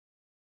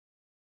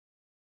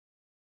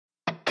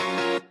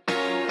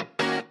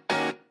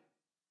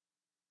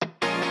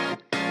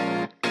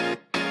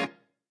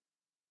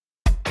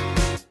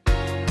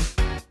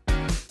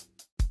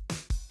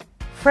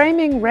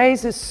Framing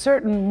raises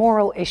certain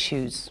moral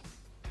issues.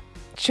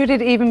 Should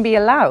it even be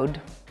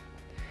allowed?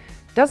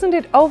 Doesn't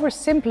it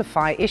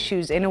oversimplify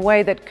issues in a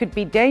way that could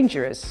be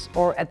dangerous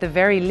or at the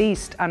very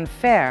least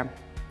unfair?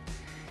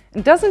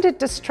 And doesn't it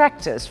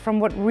distract us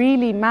from what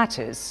really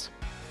matters?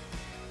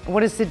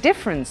 What is the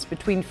difference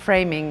between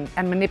framing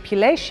and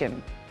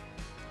manipulation?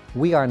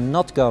 We are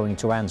not going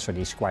to answer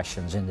these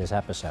questions in this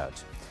episode.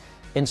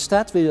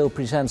 Instead, we will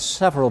present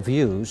several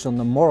views on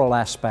the moral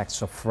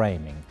aspects of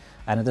framing,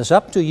 and it is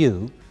up to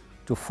you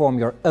to form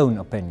your own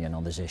opinion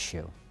on this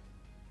issue.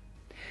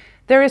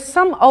 There is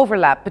some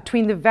overlap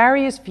between the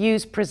various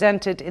views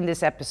presented in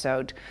this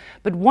episode,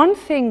 but one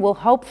thing will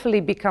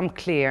hopefully become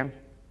clear.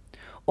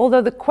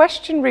 Although the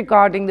question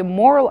regarding the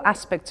moral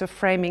aspects of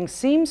framing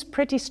seems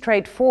pretty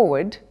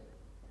straightforward,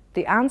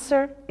 the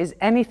answer is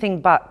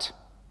anything but.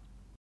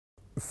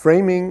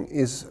 Framing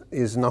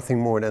is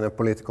nothing more than a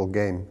political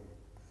game.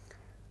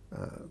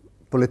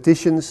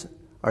 Politicians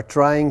are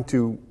trying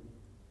to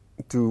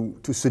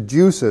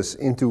seduce us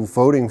into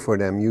voting for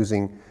them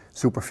using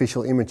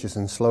superficial images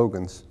and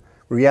slogans.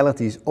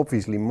 Reality is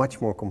obviously much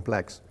more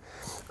complex.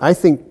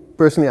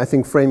 Personally, I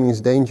think framing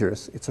is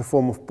dangerous. It's a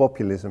form of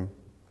populism.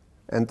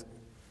 And,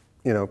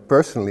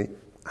 personally,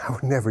 I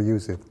would never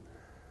use it.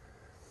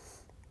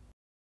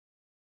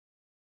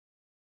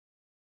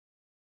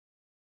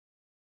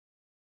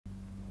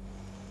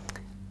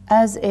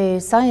 As a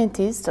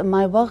scientist,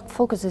 my work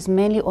focuses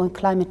mainly on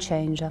climate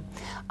change.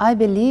 I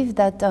believe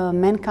that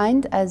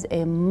mankind has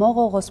a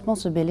moral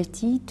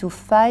responsibility to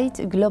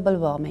fight global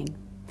warming.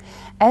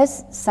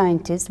 As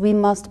scientists, we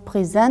must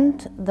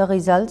present the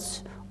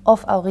results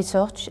of our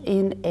research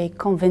in a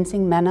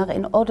convincing manner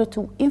in order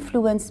to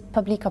influence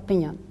public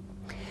opinion.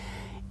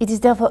 It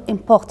is therefore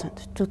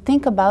important to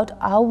think about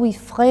how we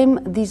frame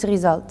these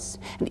results.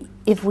 And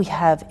if we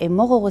have a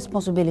moral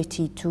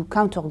responsibility to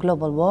counter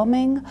global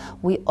warming,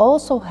 we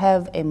also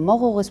have a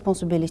moral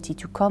responsibility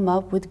to come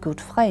up with good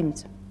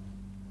frames.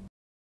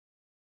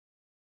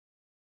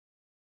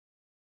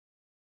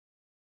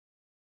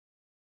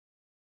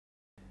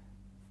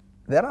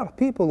 There are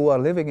people who are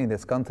living in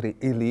this country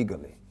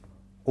illegally,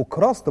 who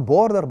cross the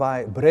border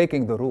by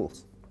breaking the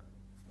rules.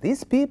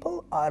 These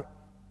people are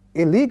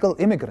illegal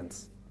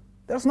immigrants.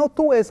 There's no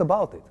two ways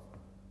about it.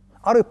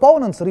 Our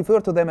opponents refer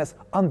to them as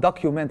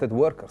undocumented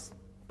workers.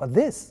 But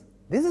this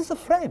is a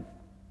frame.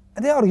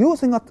 And they are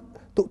using it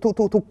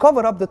to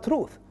cover up the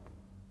truth.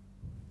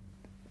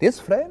 This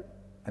frame,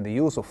 and the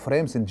use of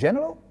frames in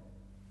general,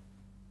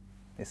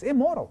 is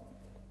immoral.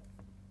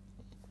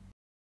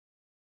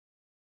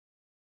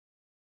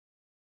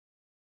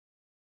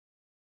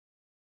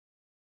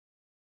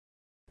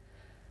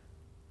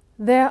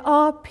 There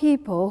are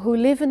people who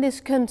live in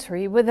this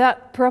country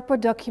without proper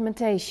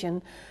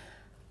documentation.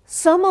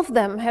 Some of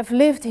them have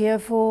lived here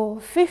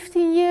for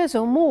 15 years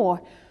or more.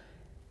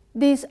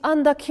 These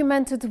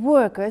undocumented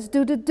workers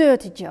do the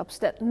dirty jobs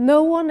that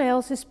no one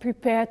else is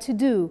prepared to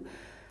do.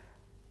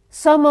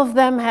 Some of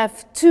them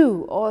have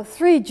 2 or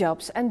 3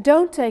 jobs and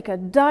don't take a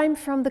dime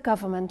from the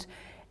government.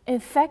 In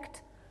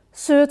fact,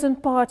 certain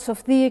parts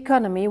of the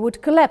economy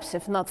would collapse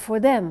if not for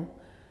them.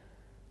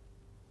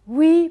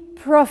 We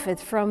profit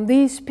from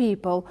these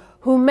people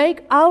who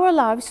make our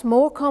lives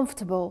more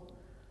comfortable.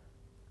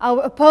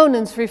 Our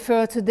opponents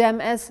refer to them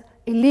as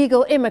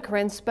illegal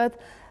immigrants, but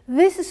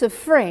this is a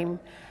frame,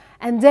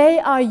 and they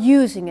are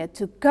using it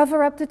to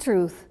cover up the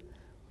truth.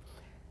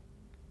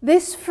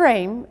 This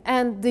frame,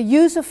 and the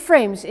use of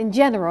frames in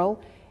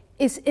general,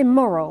 is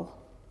immoral.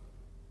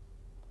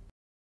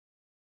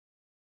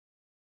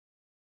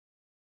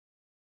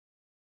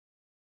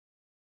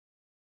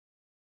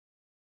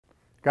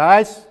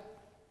 Guys,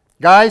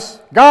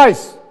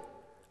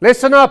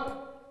 listen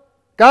up.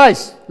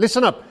 Guys,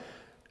 listen up.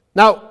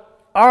 Now,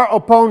 our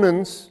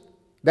opponents,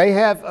 they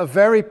have a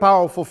very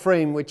powerful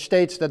frame which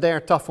states that they are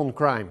tough on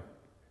crime,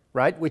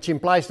 right? Which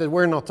implies that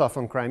we're not tough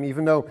on crime,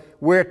 even though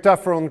we're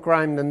tougher on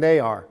crime than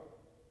they are,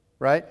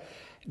 right?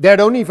 They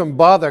don't even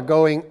bother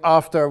going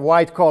after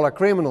white-collar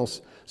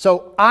criminals.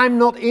 So I'm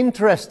not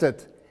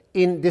interested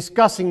in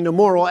discussing the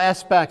moral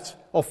aspects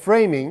of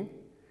framing.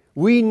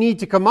 We need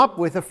to come up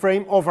with a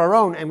frame of our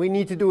own, and we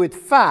need to do it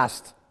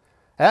fast.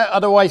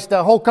 Otherwise,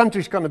 the whole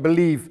country's going to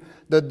believe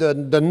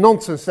the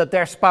nonsense that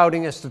they're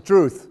spouting as the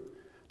truth.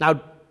 Now,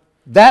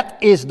 that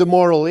is the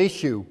moral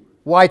issue.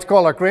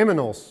 White-collar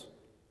criminals.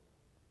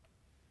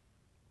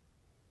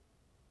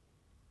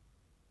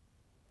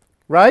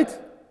 Right?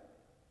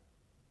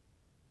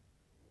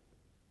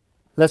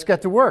 Let's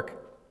get to work.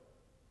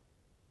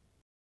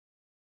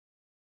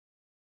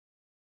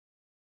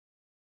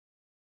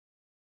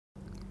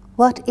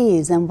 What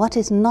is and what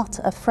is not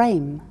a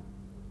frame?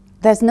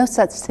 There's no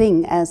such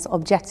thing as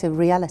objective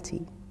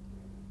reality.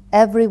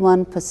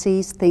 Everyone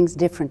perceives things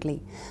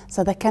differently,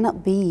 so there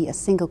cannot be a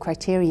single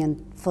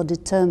criterion for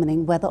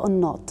determining whether or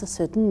not a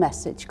certain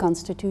message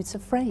constitutes a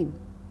frame.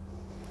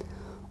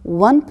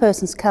 One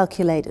person's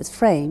calculated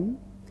frame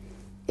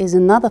is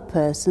another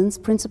person's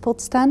principled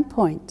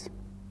standpoint.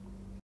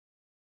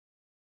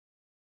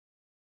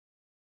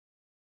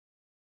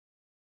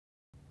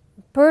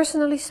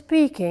 Personally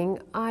speaking,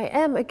 I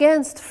am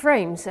against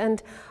frames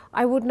and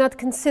I would not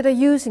consider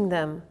using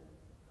them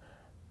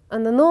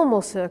under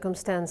normal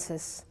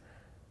circumstances.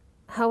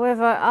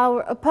 However,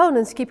 our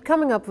opponents keep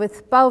coming up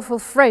with powerful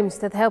frames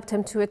that help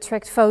them to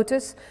attract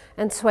voters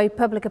and sway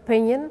public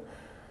opinion.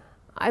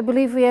 I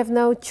believe we have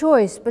no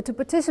choice but to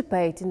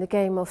participate in the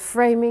game of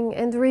framing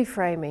and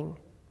reframing.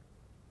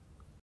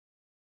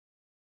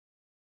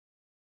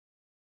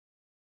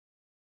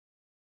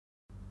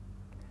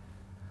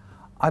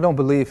 I don't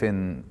believe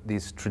in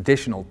these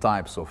traditional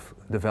types of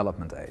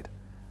development aid.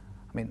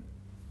 I mean,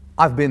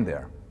 I've been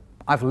there,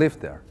 I've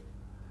lived there.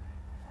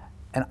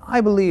 And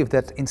I believe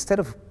that instead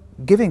of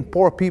giving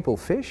poor people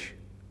fish,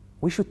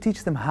 we should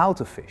teach them how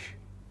to fish.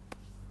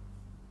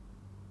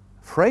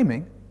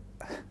 Framing,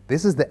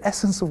 this is the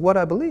essence of what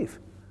I believe.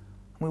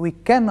 I mean, we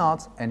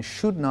cannot and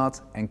should not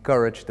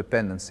encourage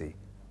dependency.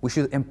 We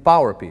should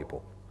empower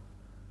people.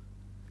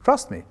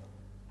 Trust me,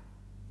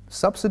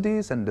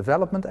 subsidies and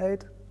development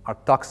aid are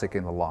toxic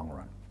in the long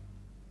run.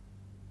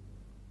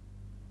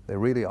 They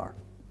really are.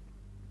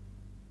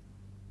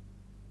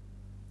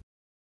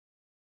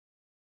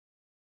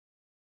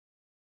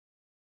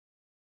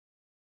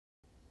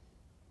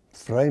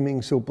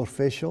 Framing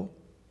superficial,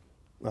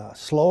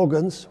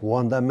 slogans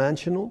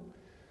one-dimensional.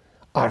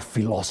 Are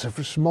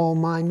philosophers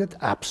small-minded?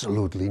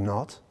 Absolutely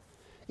not.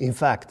 In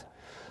fact,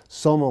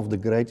 some of the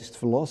greatest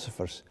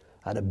philosophers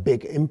had a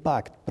big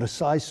impact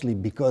precisely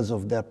because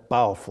of their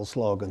powerful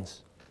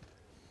slogans.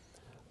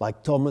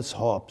 Like Thomas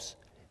Hobbes,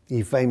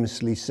 he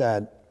famously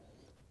said,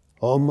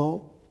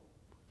 Homo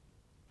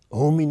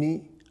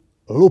homini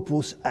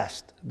lupus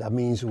est. That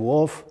means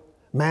wolf,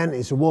 man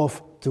is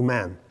wolf to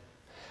man.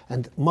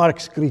 And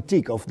Marx's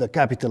critique of the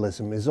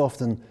capitalism is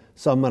often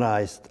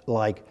summarized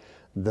like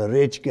the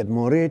rich get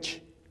more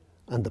rich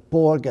and the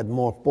poor get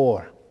more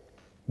poor.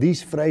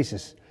 These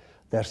phrases,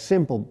 they're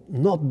simple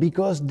not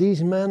because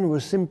these men were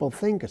simple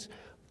thinkers,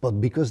 but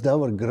because they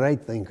were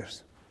great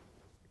thinkers.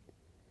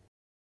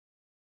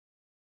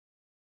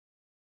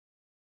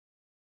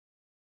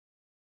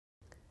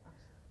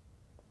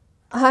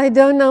 I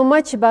don't know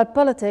much about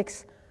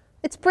politics.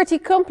 It's pretty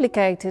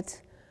complicated.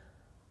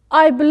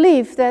 I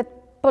believe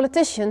that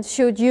politicians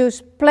should use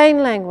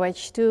plain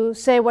language to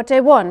say what they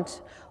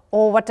want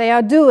or what they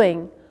are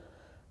doing.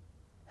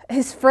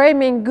 Is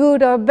framing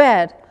good or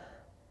bad?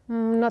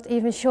 I'm not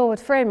even sure what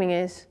framing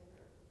is.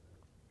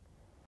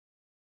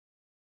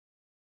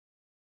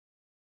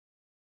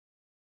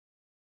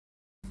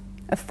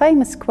 A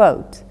famous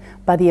quote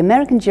by the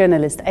American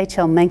journalist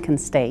H.L. Mencken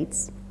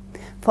states,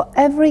 "For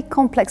every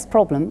complex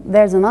problem,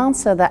 there's an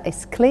answer that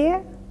is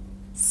clear,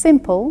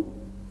 simple,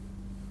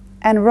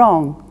 and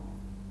wrong."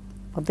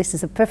 Well, this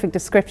is a perfect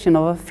description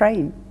of a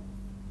frame.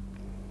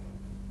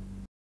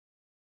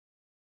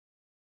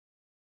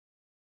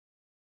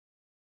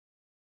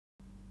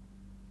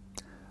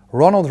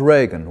 Ronald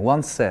Reagan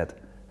once said,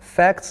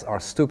 "Facts are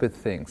stupid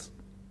things,"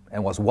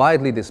 and was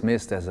widely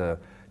dismissed as a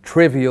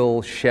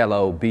trivial,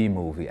 shallow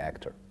B-movie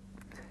actor.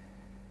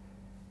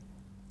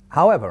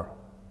 However,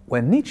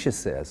 when Nietzsche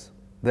says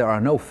there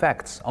are no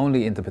facts,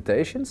 only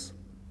interpretations,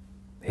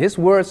 his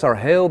words are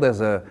hailed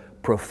as a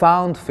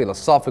profound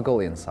philosophical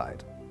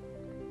insight.